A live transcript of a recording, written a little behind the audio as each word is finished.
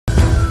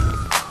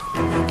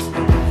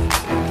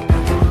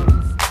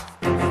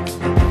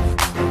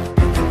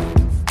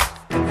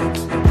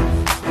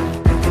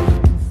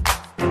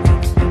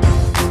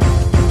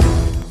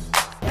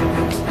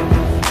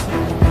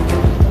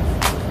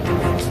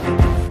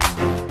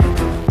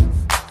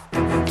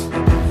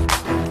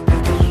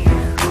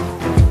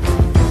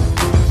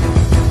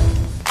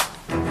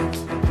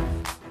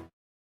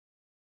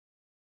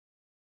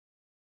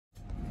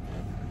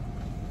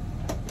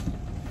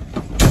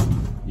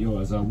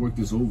as I work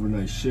this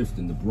overnight shift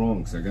in the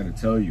Bronx, I gotta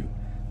tell you,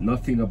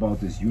 nothing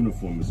about this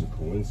uniform is a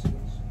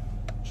coincidence.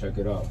 Check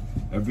it out.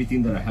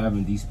 Everything that I have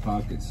in these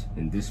pockets,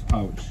 in this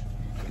pouch,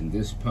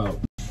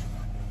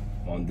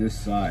 on this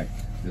side,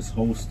 this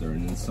holster,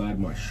 and inside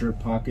my shirt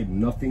pocket,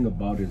 nothing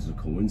about it is a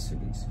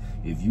coincidence.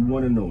 If you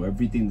want to know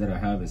everything that I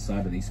have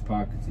inside of these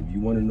pockets, if you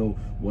want to know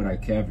what I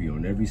carry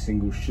on every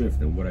single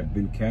shift and what I've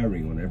been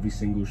carrying on every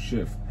single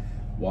shift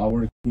while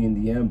working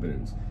in the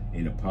ambulance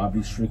in a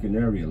poverty-stricken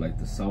area like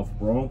the South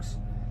Bronx,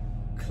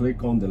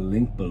 click on the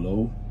link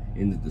below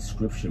in the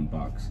description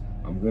box.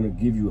 I'm going to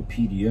give you a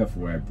PDF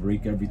where I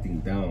break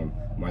everything down,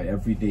 my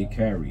everyday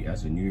carry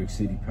as a New York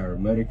City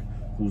paramedic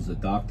who's a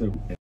doctor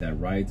that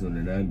rides on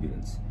an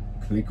ambulance.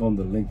 Click on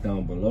the link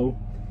down below.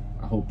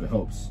 I hope it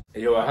helps.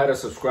 Hey, yo, I had a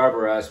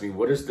subscriber ask me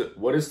what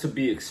is to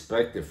be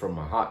expected from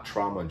a hot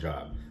trauma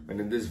job, and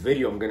in this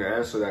video I'm going to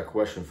answer that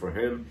question for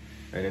him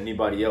and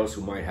anybody else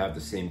who might have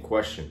the same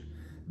question.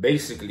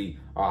 Basically,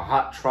 a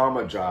hot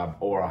trauma job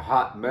or a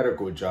hot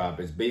medical job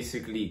is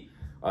basically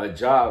a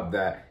job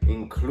that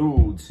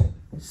includes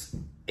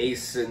a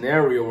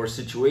scenario or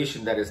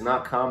situation that is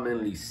not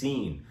commonly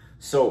seen.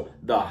 So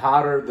the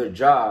hotter the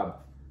job,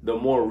 the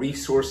more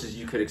resources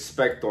you could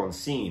expect on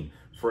scene.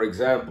 For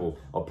example,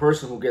 a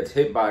person who gets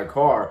hit by a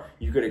car,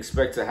 you could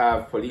expect to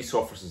have police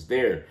officers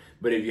there.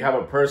 But if you have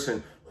a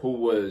person who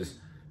was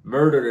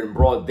murdered in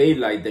broad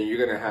daylight, then you're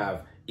going to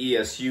have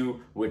ESU,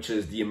 which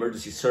is the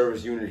emergency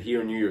service unit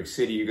here in New York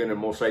City. You're going to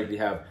most likely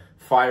have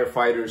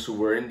firefighters who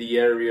were in the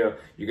area.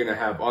 You're going to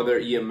have other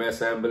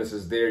EMS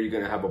ambulances there. You're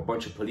going to have a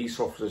bunch of police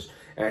officers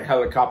and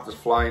helicopters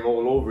flying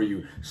all over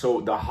you.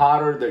 So the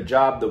hotter the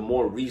job, the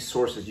more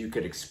resources you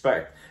could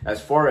expect.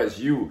 As far as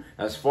an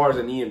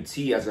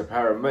EMT, as a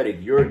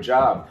paramedic, your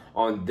job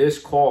on this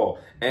call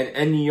and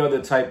any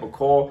other type of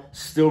call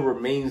still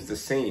remains the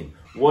same.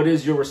 What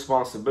is your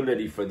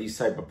responsibility for these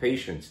type of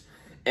patients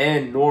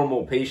and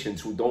normal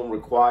patients who don't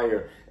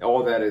require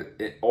all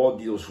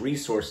those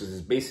resources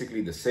is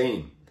basically the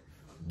same.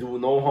 Do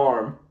no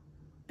harm,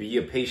 be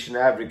a patient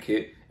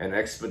advocate, and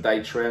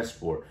expedite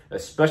transport,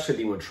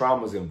 especially when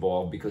trauma is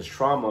involved, because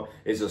trauma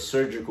is a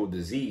surgical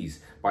disease.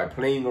 By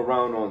playing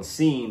around on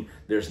scene,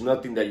 there's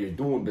nothing that you're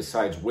doing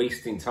besides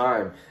wasting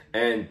time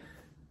and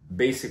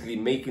basically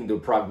making the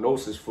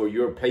prognosis for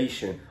your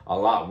patient a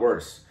lot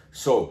worse.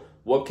 So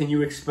what can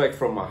you expect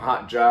from a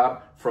hot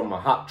job, from a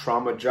hot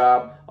trauma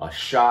job? A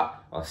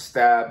shot, a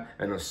stab,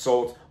 an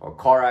assault, a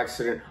car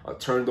accident, a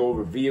turned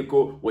over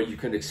vehicle. What you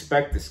can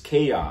expect is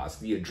chaos.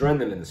 The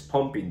adrenaline is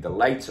pumping, the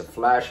lights are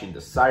flashing,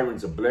 the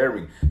sirens are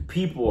blaring.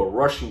 People are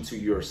rushing to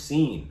your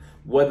scene,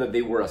 whether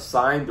they were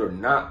assigned or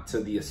not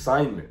to the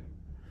assignment.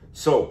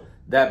 So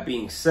that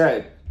being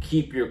said,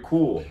 keep your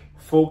cool.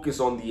 Focus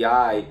on the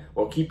eye,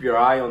 or keep your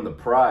eye on the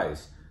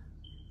prize.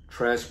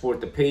 Transport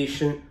the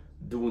patient.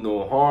 Do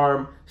no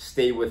harm,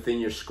 stay within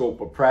your scope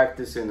of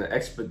practice in an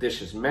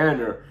expeditious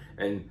manner,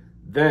 and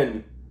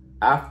then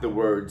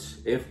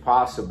afterwards, if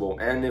possible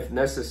and if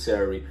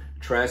necessary,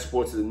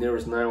 transport to the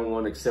nearest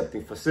 911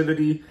 accepting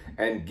facility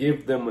and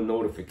give them a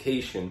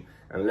notification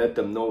and let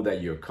them know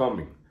that you're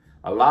coming.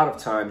 A lot of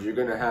times you're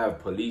going to have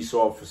police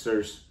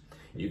officers,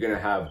 you're going to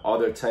have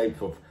other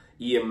type of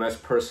EMS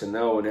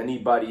personnel and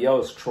anybody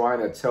else trying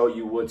to tell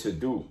you what to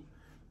do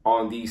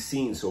on these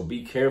scenes, so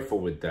be careful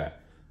with that.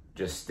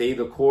 Just stay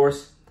the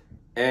course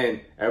and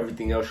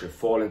everything else should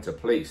fall into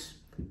place.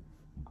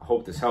 I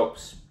hope this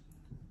helps.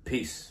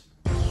 Peace.